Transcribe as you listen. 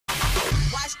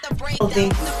I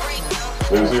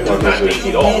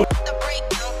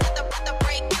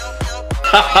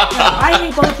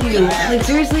hate both of you. Like,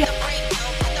 seriously.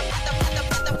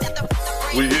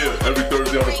 We here every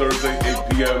Thursday on a Thursday, 8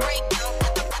 p.m.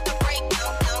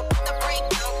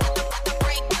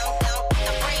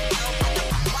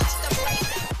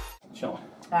 Chilling.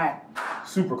 Alright.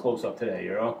 Super close up today,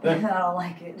 you know? I don't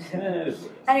like it. It is.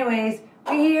 Anyways,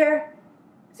 we're here.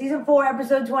 Season 4,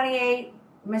 episode 28.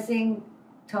 Missing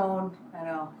tone. I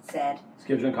know, it's sad.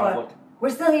 Scheduling conflict. But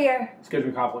we're still here.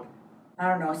 Scheduling conflict. I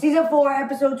don't know. Season 4,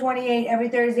 episode 28. Every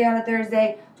Thursday on a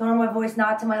Thursday. Tone my voice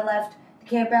not to my left. The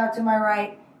camp out to my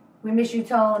right. We miss you,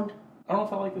 Tone. I don't know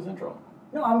if I like this intro.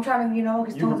 No, I'm trying to,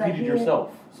 because You Tone's like repeated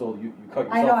yourself, so you cut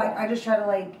yourself I know, off. I just try to,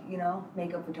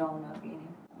 make up for Tone not being here.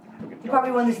 Look at He Joe.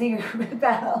 probably won the sneaker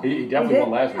battle. He definitely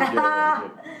won last week. Yeah,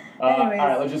 all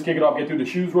right, let's just kick it off. Get through the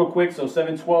shoes real quick. So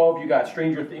 7/12, you got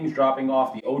Stranger Things dropping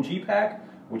off the OG pack,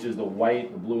 which is the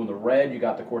white, the blue, and the red. You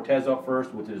got the Cortez up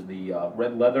first, which is the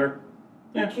red leather.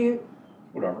 Yeah. Cute.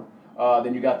 Whatever.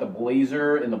 Then you got the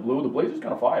blazer in the blue. The blazer's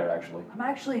kind of fire, actually. I'm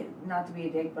actually, not to be a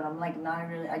dick, but I'm not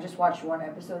really, I just watched one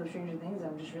episode of Stranger Things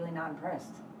and I'm just really not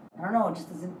impressed. I don't know, it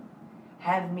just doesn't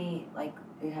have me like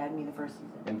it had me the first season.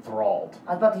 Enthralled.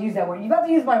 I was about to use that word. You're about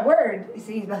to use my word.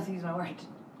 See, he's about to use my word.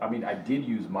 I mean, I did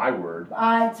use my word.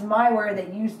 It's my word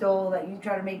that you stole, that you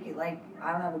try to make it like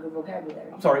I don't have a good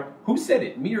vocabulary. I'm sorry. Who said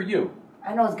it? Me or you?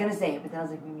 I know I was going to say it, but then I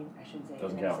was like, maybe I shouldn't say it.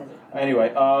 Doesn't And then count. he says it.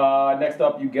 Anyway, next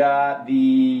up you got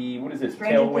the, what is this,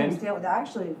 Tailwind? They're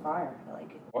actually fire. I like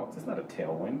it. What? It's not a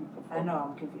Tailwind. I know,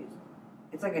 I'm confused.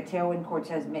 It's like a Tailwind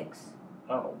Cortez mix.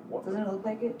 I don't know. What? Doesn't it look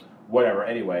like it? Whatever,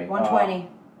 anyway. 120.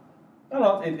 I don't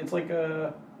know, it's like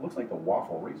a, looks like the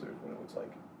waffle razor is what it looks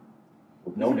like.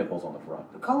 With no nipples on the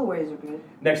front. The colorways are good.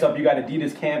 Next up, you got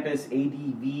Adidas Campus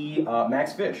ADV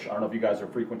Max Fish. I don't know if you guys are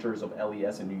frequenters of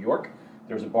LES in New York.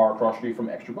 There's a bar across the street from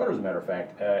Extra Butter, as a matter of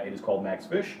fact. It is called Max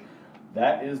Fish.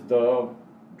 That is the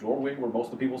doorway where most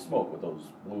of the people smoke, with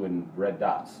those blue and red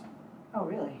dots. Oh,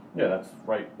 really? Yeah, that's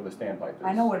right where the standpipe is.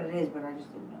 I know what it is, but I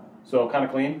just didn't know. So, kind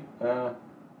of clean.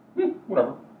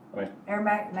 Whatever. I mean, Air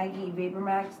Max, Nike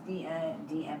Vapormax D,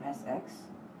 DMSX.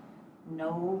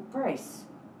 No price.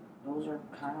 Those are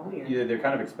kind of weird. yeah, they're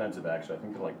kind of expensive, actually. I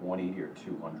think they're like 180 or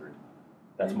 200.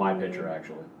 That's my picture,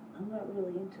 actually. I'm not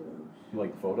really into those. You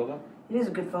like the photo, though? It is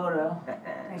a good photo.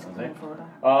 Nice clean photo.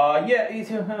 Yeah,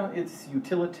 it's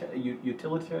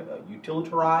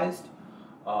utilitarized.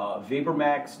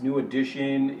 Vapormax, new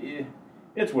edition.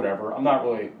 It's whatever. I'm not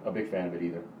really a big fan of it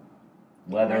either.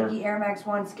 Leather. Nike Air Max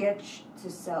 1 sketch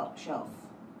to shelf.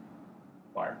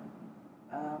 Fire.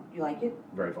 You like it?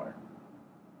 Very fire.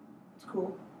 It's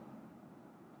cool.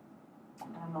 I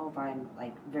don't know if I'm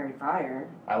like very fire.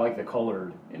 I like the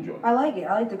colored enjoy. I like it.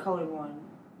 I like the colored one.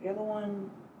 The other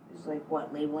one is like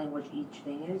what, labeling what each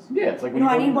thing is? Yeah, it's like when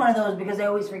I need one of those because I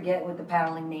always forget what the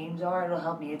paneling names are. It'll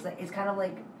help me. It's kind of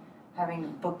like having a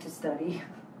book to study.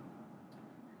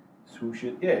 Swoosh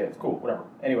it. Yeah, it's cool. Whatever.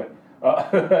 Anyway,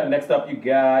 next up you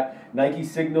got Nike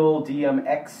Signal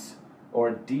DMX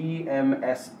or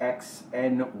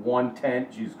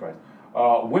DMSXN110. Jesus Christ.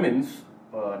 Women's.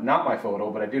 Not my photo,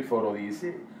 but I did photo these.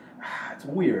 It's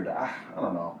weird. I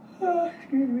don't know.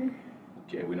 Excuse me.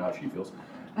 Okay, we know how she feels.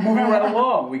 Moving right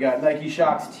along, we got Nike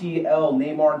Shox TL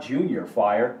Neymar Jr.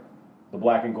 Fire. The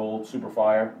black and gold, super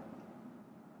fire.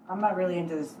 I'm not really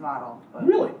into this model. But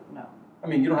Really? No. I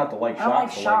mean, you don't have to like Shox. I don't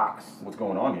like to Shox. like what's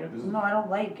going on here. This is, No, I don't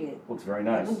like it. looks very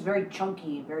nice. It looks very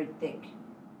chunky, very thick.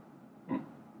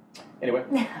 Anyway,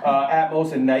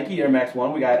 Atmos and Nike Air Max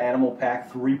 1. We got Animal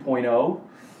Pack 3.0.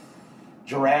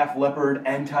 Giraffe, Leopard,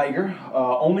 and Tiger.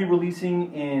 Only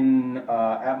releasing in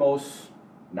Atmos,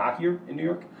 not here in New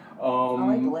York. I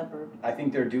like the Leopard. I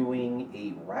think they're doing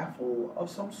a raffle of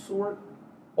some sort.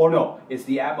 Oh no, it's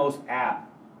the Atmos app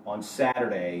on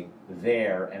Saturday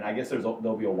there, and I guess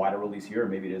there'll be a wider release here.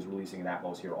 Maybe it is releasing in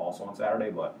Atmos here also on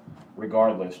Saturday, but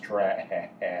regardless,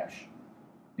 trash.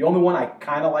 The only one I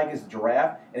kind of like is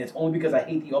Giraffe, and it's only because I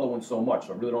hate the other one so much,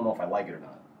 so I really don't know if I like it or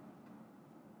not.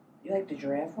 You like the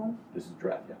Giraffe one? This is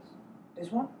Giraffe, yes.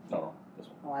 This one? No, this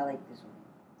one. Oh, I like this one.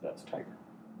 That's Tiger.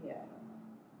 Yeah, I don't know.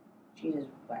 Cheetah's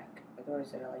whack. I thought I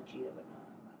said I like Cheetah, but no, I'm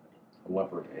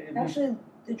not with it. Leopard. Actually,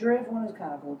 the Giraffe one is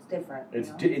kind of cool. It's different.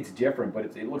 It's different, but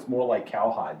it looks more like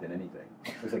cowhide than anything.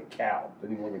 It looks like cow. It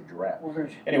doesn't even look like giraffe.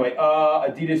 Word. Anyway,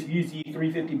 Adidas Yeezy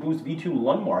 350 Boost V2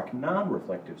 Lundmark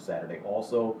non-reflective Saturday.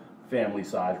 Also family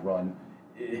size run.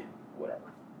 Whatever.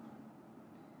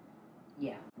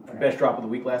 Yeah. Whatever. Best drop of the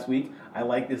week last week. I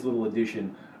like this little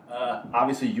addition.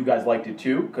 Obviously, you guys liked it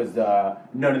too, because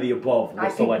none of the above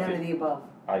was selected. None of the above.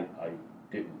 I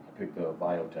didn't. I picked the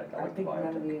biotech. I like the picked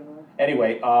none of the biotech. above.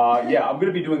 Anyway, yeah, I'm going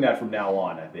to be doing that from now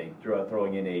on, I think.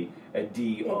 Throwing in a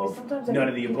D of none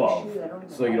of the above.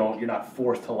 So you're not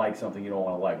forced to like something you don't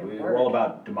want to like. We're all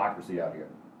about democracy out here.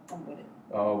 I'm with it.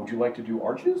 Would you like to do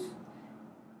arches?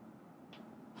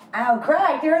 Ow,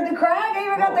 crack! You heard the crack? I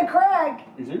even got the crack!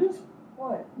 You serious?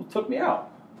 What? Well, took me out.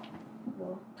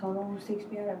 Well, Tone almost takes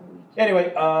me out every week.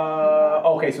 Anyway,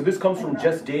 okay, so this comes from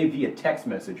Just Dave via text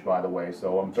message, by the way,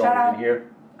 so I'm throwing it in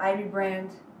here. Ivy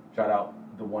brand. Shout out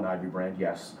the one Ivy brand,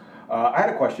 yes. I had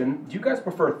a question. Do you guys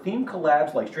prefer theme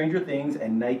collabs like Stranger Things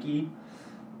and Nike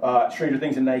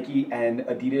and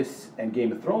Adidas and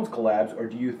Game of Thrones collabs, or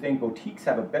do you think boutiques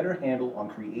have a better handle on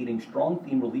creating strong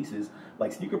theme releases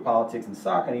like Sneaker Politics and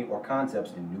Saucony or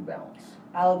concepts in New Balance?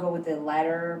 I'll go with the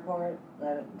latter part,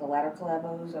 the latter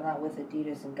collabos. I'm not with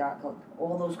Adidas and Got.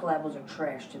 All those collabos are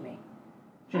trash to me.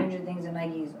 Stranger Things and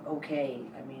Nike is okay.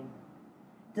 I mean,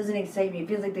 it doesn't excite me. It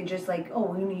feels like they're just like, oh,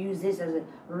 we're going to use this as a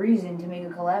reason to make a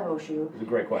collabo shoe. It was a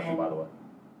great question, by the way.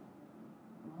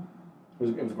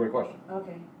 It was a great question.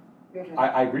 Okay. Your turn.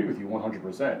 I agree with you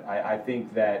 100%. I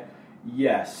think that,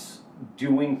 yes,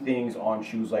 doing things on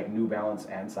shoes like New Balance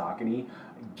and Saucony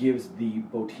gives the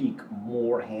boutique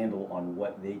more handle on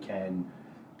what they can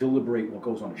deliberate what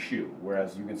goes on a shoe.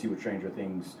 Whereas you can see with Stranger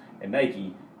Things and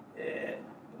Nike,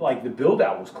 like the build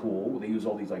out was cool. They use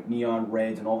all these like neon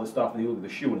reds and all this stuff, and you look at the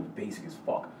shoe and it's basic as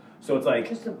fuck. So it's like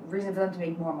just a reason for them to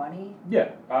make more money.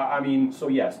 Yeah, I mean, so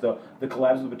yes, the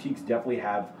collabs with boutiques definitely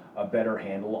have a better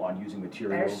handle on using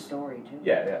materials. Better story too.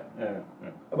 Yeah.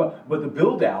 But the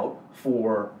build out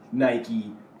for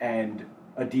Nike and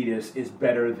Adidas is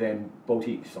better than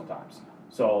boutiques sometimes.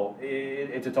 So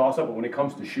it's a toss up. But when it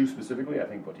comes to shoes specifically, I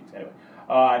think boutiques. Anyway,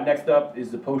 next up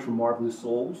is the post from Marvelous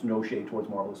Souls. No shade towards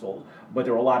Marvelous Souls, but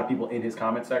there were a lot of people in his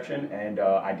comment section, and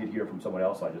I did hear from someone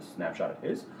else. So I just snapshotted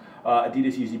his.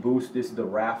 Adidas Yeezy Boost. This is the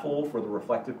raffle for the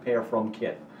reflective pair from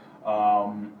Kith.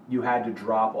 You had to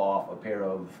drop off a pair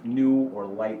of new or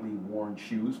lightly worn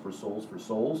shoes for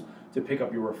soles to pick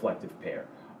up your reflective pair.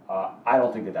 I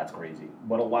don't think that that's crazy,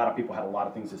 but a lot of people had a lot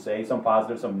of things to say, some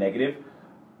positive, some negative.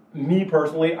 Me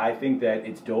personally, I think that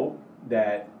it's dope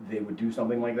that they would do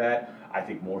something like that. I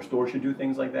think more stores should do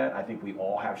things like that. I think we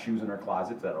all have shoes in our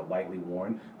closets that are lightly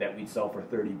worn that we'd sell for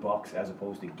 $30 as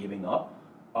opposed to giving up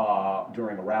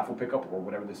during a raffle pickup or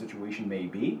whatever the situation may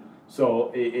be.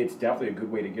 So it's definitely a good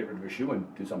way to get rid of a shoe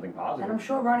and do something positive. And I'm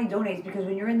sure Ronnie donates, because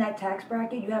when you're in that tax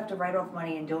bracket, you have to write off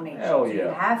money and donate. Hell so yeah.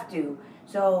 You have to.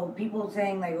 So people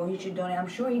saying like, oh, he should donate, I'm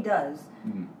sure he does.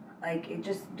 Mm-hmm. Like, it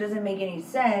just doesn't make any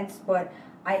sense, but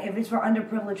if it's for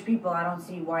underprivileged people, I don't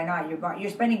see why not. You're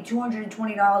spending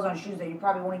 $220 on shoes that you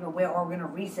probably won't even wear or going to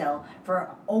resell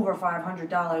for over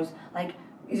 $500. Like,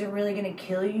 is it really going to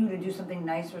kill you to do something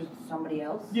nice for somebody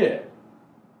else? Yeah.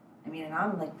 I mean, and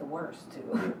I'm like the worst, too.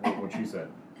 What she said.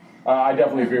 I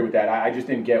definitely agree with that. I just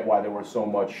didn't get why there was so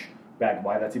much back,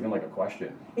 why that's even like a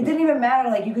question. It didn't even matter.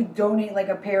 Like, you could donate like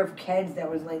a pair of Keds that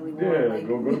was lightly worn. Yeah, like,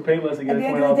 go to Payless and get at a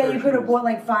 $20 the end of the day, pair you of could have shoes. bought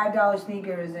like $5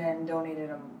 sneakers and donated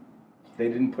them. They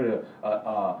didn't put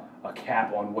a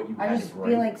cap on what you had to bring. I just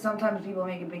feel like sometimes people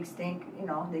make a big stink. You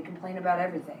know, they complain about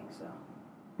everything. So.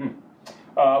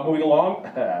 Moving along,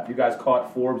 if you guys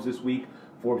caught Forbes this week,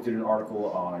 Forbes did an article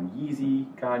on Yeezy,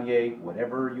 Kanye,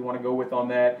 whatever you want to go with on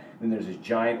that. And then there's this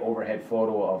giant overhead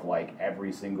photo of like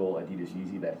every single Adidas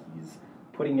Yeezy that he's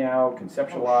putting out,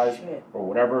 conceptualized, or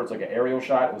whatever. It's like an aerial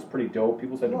shot. It was pretty dope.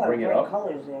 People said to bring it up.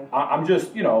 Colors there. I'm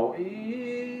just,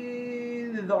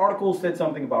 the article said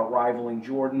something about rivaling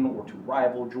Jordan or to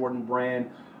rival Jordan brand.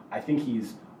 I think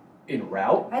he's en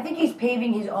route. I think he's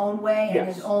paving his own way and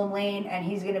Yes. his own lane, and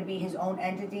he's going to be his own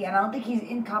entity. And I don't think he's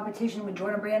in competition with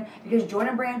Jordan Brand, because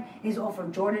Jordan Brand is all for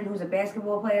Jordan, who's a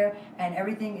basketball player, and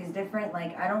everything is different.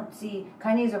 Like, I don't see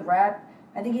Kanye's a rap.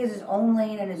 I think he has his own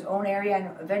lane and his own area, and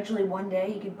eventually one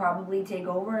day he could probably take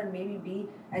over and maybe be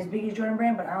as big as Jordan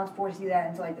Brand, but I don't foresee that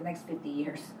until like the next 50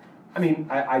 years. I mean,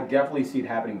 I definitely see it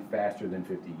happening faster than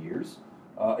 50 years.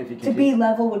 If he To be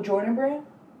level with Jordan Brand?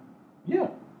 Yeah,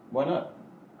 why not?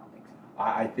 I don't think so.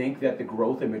 I think that the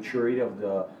growth and maturity of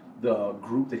the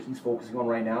group that he's focusing on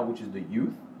right now, which is the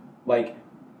youth, like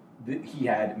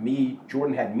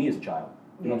Jordan had me as a child.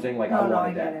 You know what I'm saying? Like, I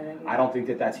wanted that. I don't think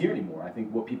that that's here anymore. I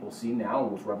think what people see now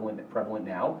and what's prevalent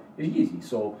now is Yeezy.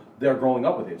 So they're growing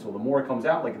up with it. So the more it comes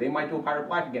out, like, they might do a Pirate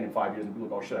Black again in 5 years and be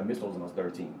like, oh shit, I missed those when I was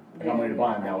 13. Like, I'm ready to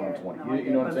buy them now when I'm 20.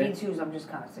 You know what I'm saying? V2s, I'm just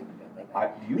kind of sick of it.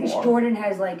 Like, At least Jordan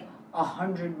has like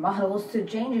 100 models to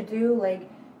change it to. Like,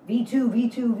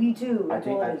 V2. That's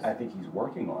all it is. I think he's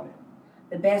working on it.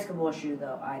 The basketball shoe,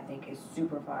 though, I think is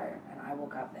super fire, and I will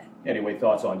cop that. Anyway,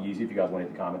 thoughts on Yeezy if you guys want to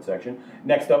hit the comment section.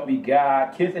 Next up, we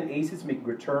got Kith and Asus making a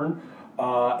return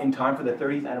in time for the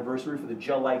 30th anniversary for the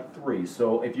Gel Light 3.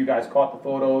 So if you guys caught the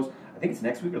photos, I think it's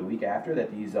next week or the week after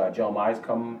that these Gel Mi's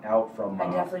come out from I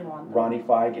definitely want them. Ronnie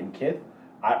Feig and Kith.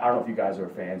 I don't know if you guys are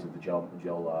fans of the Gel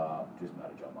just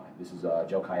not a Gel Mi. This is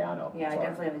Gel Cayano. Yeah, sorry. I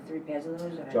definitely have 3 pairs of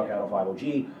those. Gel Cayano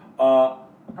 50G.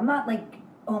 I'm not like,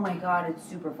 oh my god, it's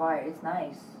super fire. It's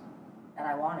nice, and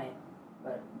I want it,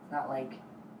 but it's not like,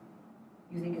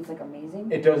 you think it's like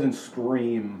amazing? It doesn't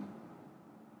scream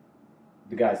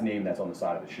the guy's name that's on the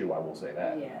side of the shoe, I will say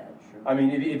that. Yeah, that's true. I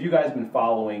mean, if you guys have been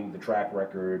following the track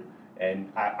record,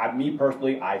 and me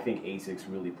personally, I think ASICs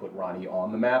really put Ronnie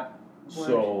on the map. Word.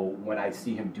 So when I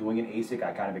see him doing an ASIC,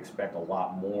 I kind of expect a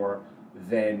lot more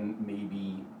than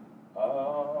maybe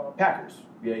Packers.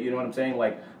 Yeah, you know what I'm saying?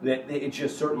 Like, it's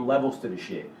just certain levels to the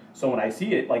shit. So when I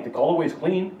see it, like, the colorway's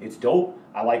clean, it's dope.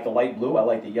 I like the light blue, I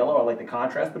like the yellow, I like the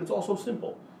contrast, but it's also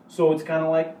simple. So it's kind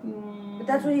of like... But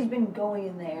that's what he's been going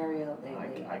in the area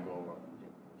lately. I go,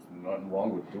 there's nothing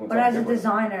wrong with doing but something as a different.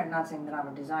 designer, not saying that I'm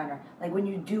a designer, like when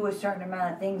you do a certain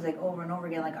amount of things like over and over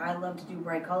again, like I love to do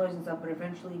bright colors and stuff, but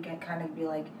eventually you can kind of be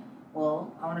like,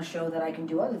 well, I want to show that I can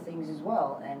do other things as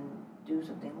well and do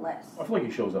something less. I feel like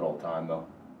he shows that all the time, though.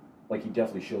 Like, he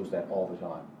definitely shows that all the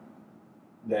time.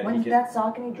 That when did that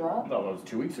Saucony drop? No, that was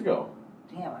 2 weeks ago.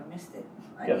 Damn, I missed it.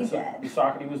 I need that. The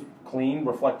Saucony was clean,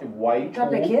 reflective white. You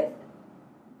dropped a kit?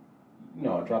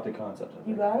 No, I dropped a concept.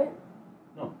 You got it?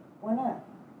 No. Why not?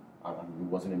 It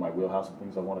wasn't in my wheelhouse of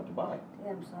things I wanted to buy.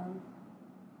 Damn, son.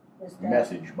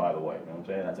 Message, by the way. You know what I'm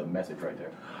saying? That's a message right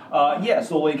there. Yeah,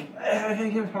 so, like... I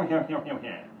think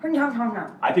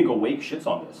Awake shits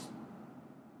on this.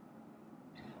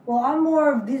 Well, I'm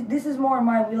more of... This is more in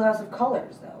my wheelhouse of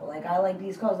colors, though. Like, I like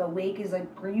these colors. Awake is like...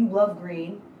 You love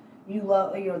green. You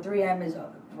love... 3M is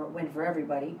a win for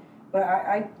everybody. But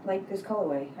I like this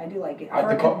colorway. I do like it.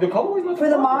 The colorway's not for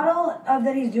the model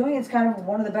that he's doing, it's kind of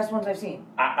one of the best ones I've seen.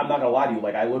 I'm not gonna lie to you.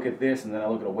 Like, I look at this and then I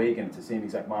look at Awake and it's the same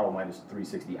exact model minus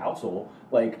 360 outsole.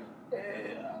 Like,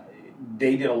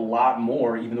 they did a lot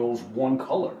more, even though it was one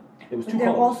color. It was two colors.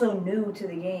 They're also new to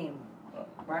the game.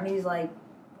 Ronnie's like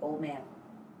old man.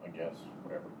 I guess,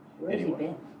 whatever. Where has he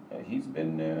been? He's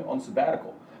been on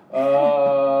sabbatical.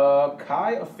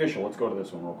 Kai Official. Let's go to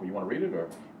this one real quick. You want to read it or?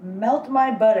 Melt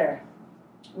my butter.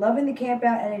 Loving the camp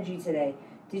out energy today.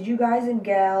 Did you guys and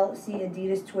gal see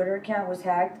Adidas Twitter account was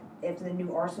hacked after the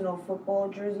new Arsenal football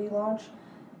jersey launch?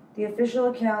 The official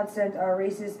account sent our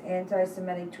racist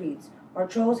anti-Semitic tweets. Are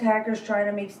trolls hackers trying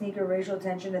to make sneaker racial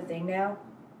tension a thing now?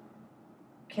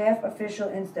 Calf official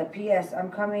Insta. P.S. I'm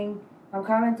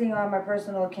commenting on my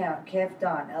personal account. Calf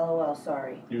Don. LOL.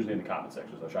 Sorry. Usually in the comment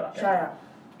section, so shut up. Shut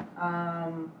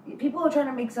up. People are trying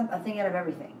to make a thing out of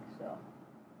everything. So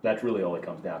that's really all it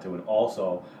comes down to. And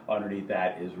also underneath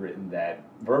that is written that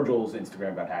Virgil's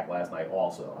Instagram got hacked last night.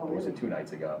 Also, or was it 2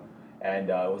 nights ago? And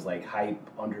it was like hype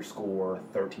 _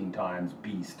 13 times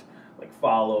beast. Like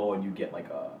follow, and you get like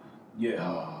a.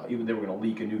 Yeah, even they were going to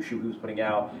leak a new shoe he was putting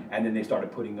out, and then they started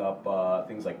putting up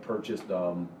things like purchased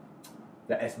the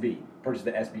SB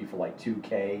for like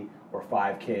 2K or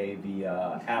 5K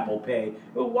via Apple Pay.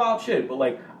 It was wild shit, but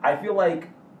like I feel like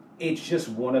it's just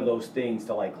one of those things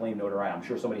to like claim notoriety. I'm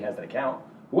sure somebody has that account.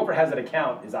 Whoever has that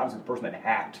account is obviously the person that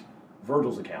hacked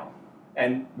Virgil's account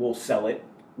and will sell it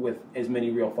with as many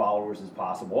real followers as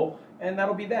possible, and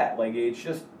that'll be that. Like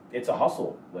it's a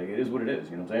hustle. Like it is what it is.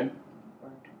 You know what I'm saying?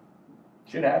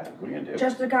 Shit happens. What are you going to do?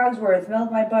 Chester Cogsworth,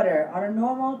 melt my butter. On a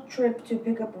normal trip to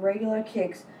pick up regular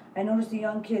kicks, I noticed a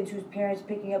young kid whose parents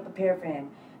picking up a pair for him,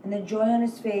 and the joy on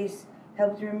his face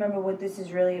helped me remember what this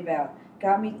is really about.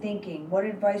 Got me thinking, what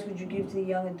advice would you give to the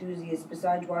young enthusiasts,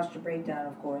 besides watch the breakdown,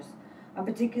 of course? I'm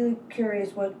particularly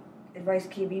curious what advice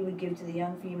KB would give to the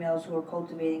young females who are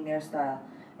cultivating their style.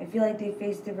 I feel like they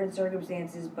face different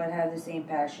circumstances, but have the same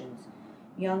passions.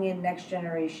 Young and next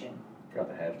generation. Got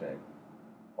the hashtag.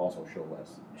 Also, show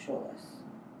less. Show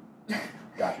less.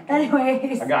 Got you, Tone.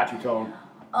 Anyways. I got you, Tone.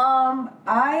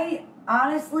 I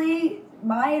honestly,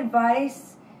 my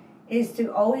advice is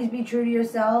to always be true to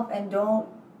yourself and don't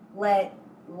let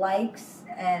likes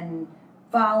and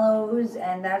follows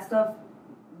and that stuff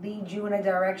lead you in a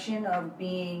direction of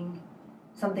being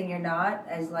something you're not,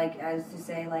 as to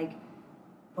say like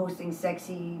posting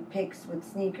sexy pics with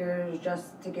sneakers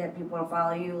just to get people to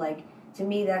follow you. Like, to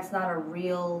me, that's not a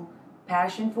real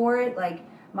passion for it. Like,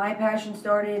 my passion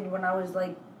started when I was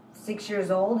like 6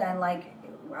 years old, and like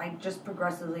I just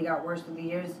progressively got worse with the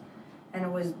years, and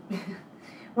it was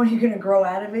when you're gonna grow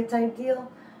out of it type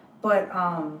deal. But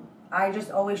I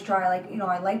just always try, like, you know,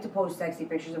 I like to post sexy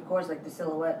pictures, of course, like the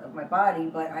silhouette of my body,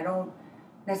 but I don't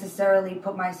necessarily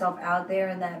put myself out there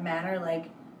in that manner, like,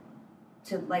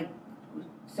 to, like,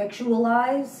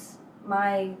 sexualize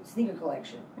my sneaker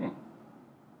collection.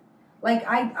 Like,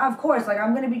 of course, like,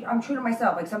 I'm true to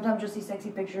myself. Like, sometimes you'll see sexy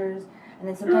pictures, and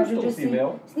then sometimes you'll just see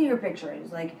sneaker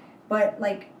pictures. Like, but,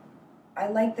 like, I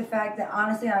like the fact that,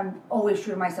 honestly, I'm always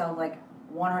true to myself, like,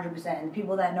 100%. And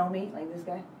people that know me, like this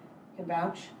guy, can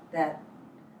vouch that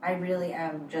I really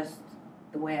am just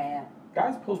the way I am.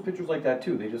 Guys post pictures like that,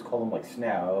 too. They just call them, like,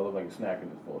 snack. I look like a snack in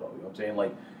this photo. You know what I'm saying?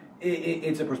 Like,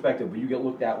 it's a perspective, but you get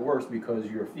looked at worse because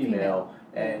you're a female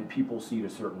and people see it a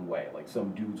certain way. Like,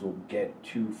 some dudes will get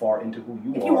too far into who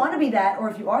you are. If you want to be that, or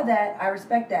if you are that, I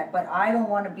respect that. But I don't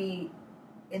want to be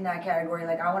in that category.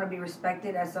 Like, I want to be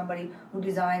respected as somebody who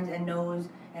designs and knows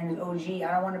and is OG.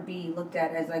 I don't want to be looked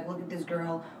at as, like, look at this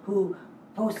girl who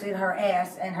posted her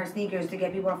ass and her sneakers to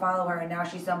get people to follow her, and now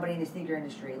she's somebody in the sneaker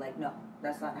industry. Like, no,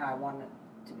 that's not how I want it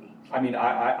to be. I mean,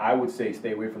 I would say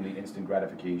stay away from the instant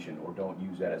gratification, or don't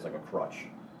use that as like a crutch.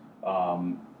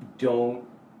 Don't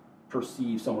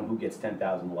perceive someone who gets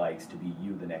 10,000 likes to be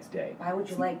you the next day. Why would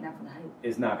you like not for the hype?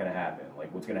 It's not going to happen.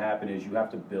 Like, what's going to happen is you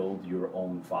have to build your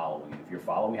own following. If your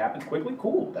following happens quickly,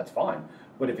 cool, that's fine.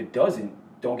 But if it doesn't,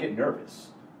 don't get nervous.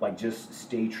 Like, just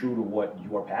stay true to what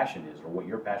your passion is or what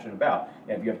you're passionate about.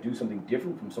 And if you have to do something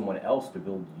different from someone else to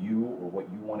build you or what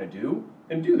you want to do,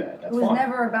 then do that. That's fine. It was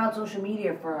never about social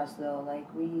media for us, though. Like,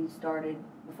 we started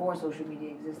before social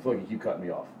media existed. I feel like you keep cutting me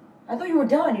off. I thought you were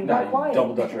done. You got quiet.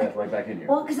 Double dutch your ass right back in here.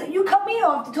 Well, because you cut me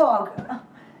off to talk.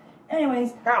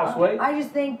 Anyways. Houseway. I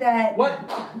just think that... What?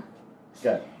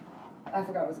 Good. I forgot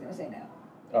what I was going to say now.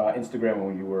 Instagram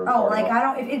when you were... Oh, like,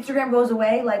 if Instagram goes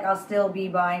away, like, I'll still be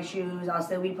buying shoes. I'll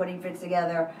still be putting fits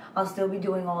together. I'll still be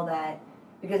doing all that.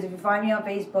 Because if you find me on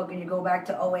Facebook and you go back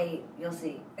to 08, you'll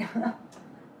see.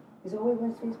 Is 08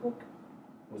 was Facebook?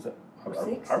 Was it?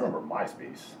 '06? I remember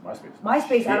MySpace.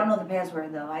 MySpace, I don't know the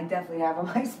password, though. I definitely have a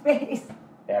MySpace.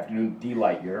 Afternoon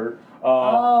Delight, you heard?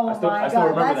 Oh, my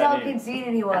God. That's how name.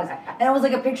 conceited he was. And it was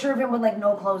like a picture of him with, like,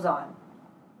 no clothes on.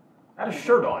 I had a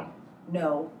shirt on.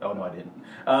 No. Oh, no, I didn't.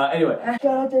 Anyway. Shout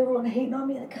out to everyone hating on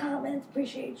me in the comments.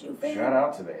 Appreciate you, fam. Shout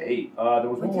out to the hate. There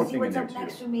was one more thing in there, too. What's up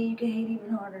next for me, you can hate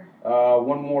even harder.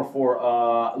 One more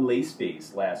for Lace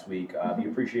Face last week. The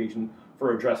appreciation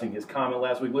for addressing his comment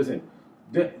last week. Listen,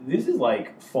 this is,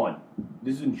 like, fun.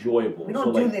 This is enjoyable. We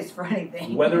don't do this for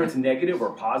anything. Whether it's negative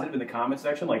or positive in the comment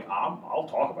section, like, I'll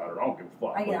talk about it. I don't give a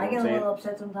fuck. I get a little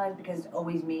upset sometimes because it's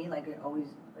always me.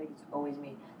 It's always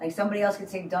me. Like, somebody else could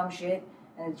say dumb shit,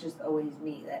 and it's just always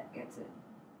me that gets it.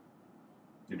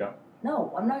 You're done?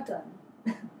 No, I'm not done.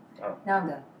 Now I'm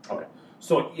done. Okay.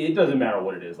 So it doesn't matter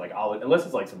what it is. Like, unless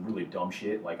it's like some really dumb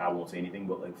shit, like, I won't say anything.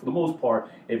 But, like, for the most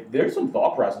part, if there's some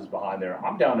thought process behind there,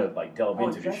 I'm down to, like, delve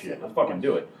into this shit. Let's fucking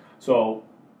do it. So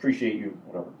appreciate you,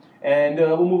 whatever. And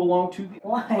we'll move along to the...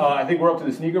 Why? I think we're up to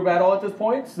the sneaker battle at this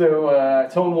point. So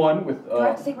Tone won with... Do I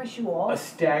have to take my shoe off? A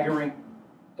staggering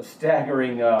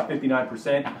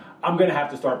 59%. I'm going to have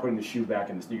to start putting the shoe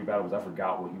back in the sneaker battle because I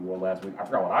forgot what he wore last week. I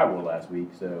forgot what I wore last week,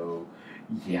 so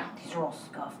yeah. These are all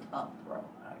scuffed up, bro.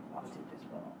 I want to take this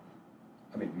one off.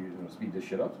 I mean, you're going to speed this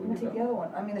shit up? So I'm going to take the other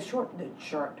one. I mean, the show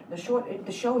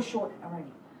is short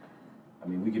already. I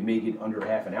mean, we could make it under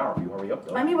half an hour if you hurry up,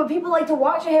 though. I mean, but people like to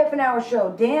watch a half an hour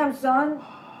show. Damn, son.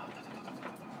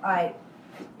 Alright,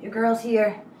 your girl's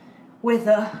here with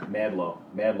a... Mad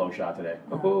low shot today.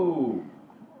 Oh.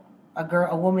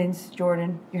 A woman's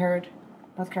Jordan, you heard?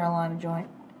 North Carolina joint.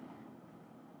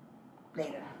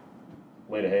 Later,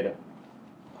 hater.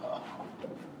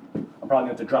 I'm probably going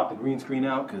to have to drop the green screen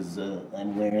out because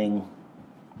I'm wearing...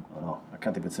 Oh, no. I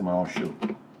can't even see my own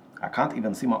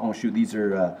shoe. These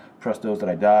are Prestos that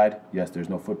I dyed. Yes, there's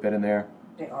no footbed in there.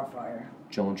 They are fire.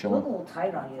 Chilling. They look a little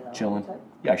tight on you, though. Chilling.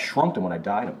 Yeah, I shrunk them when I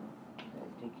dyed them.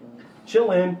 Ridiculous.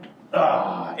 Chillin'.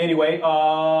 Anyway,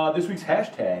 this week's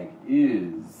hashtag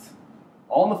is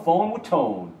on the phone with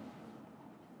Tone.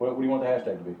 What do you want the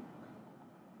hashtag to be?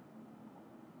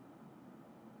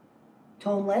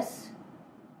 Toneless.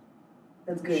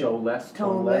 That's good. Show less.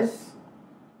 Toneless.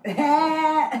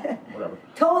 Whatever.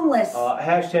 Toneless.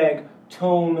 Hashtag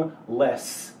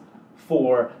toneless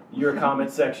for your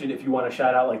comment section if you want to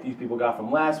shout out like these people got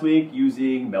from last week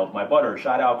using Melt My Butter.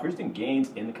 Shout out Kristen Gaines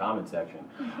in the comment section.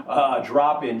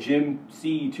 Drop in Jim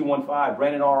C215,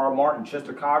 Brandon R.R. Martin,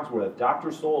 Chester Cogsworth,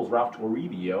 Dr. Souls, Ralph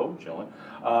Toribio, chilling.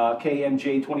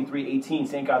 KMJ2318,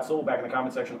 St. God Soul back in the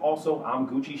comment section. Also, I'm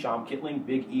Gucci, Sham Kittling,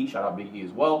 Big E, shout out Big E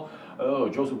as well. Oh,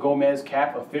 Joseph Gomez,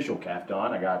 Cap Official, Cap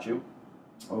Don, I got you.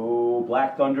 Oh,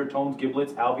 Black Thunder, Tones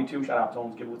Giblets, Alv2, shout out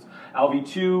Tones Giblets,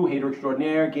 Alv2, Hater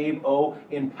Extraordinaire, Gabe O,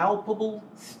 Impalpable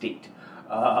State,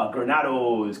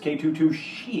 Granados, K22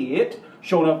 Shit,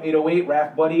 Showing Up 808,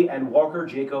 Raph Buddy, and Walker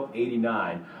Jacob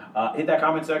 89. Hit that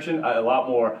comment section. A lot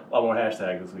more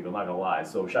hashtags this week. I'm not gonna lie.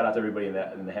 So shout out to everybody in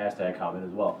the hashtag comment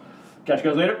as well. Catch you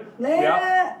guys later.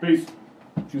 Later. Peace.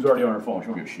 She's already on her phone. She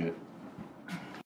don't give a shit.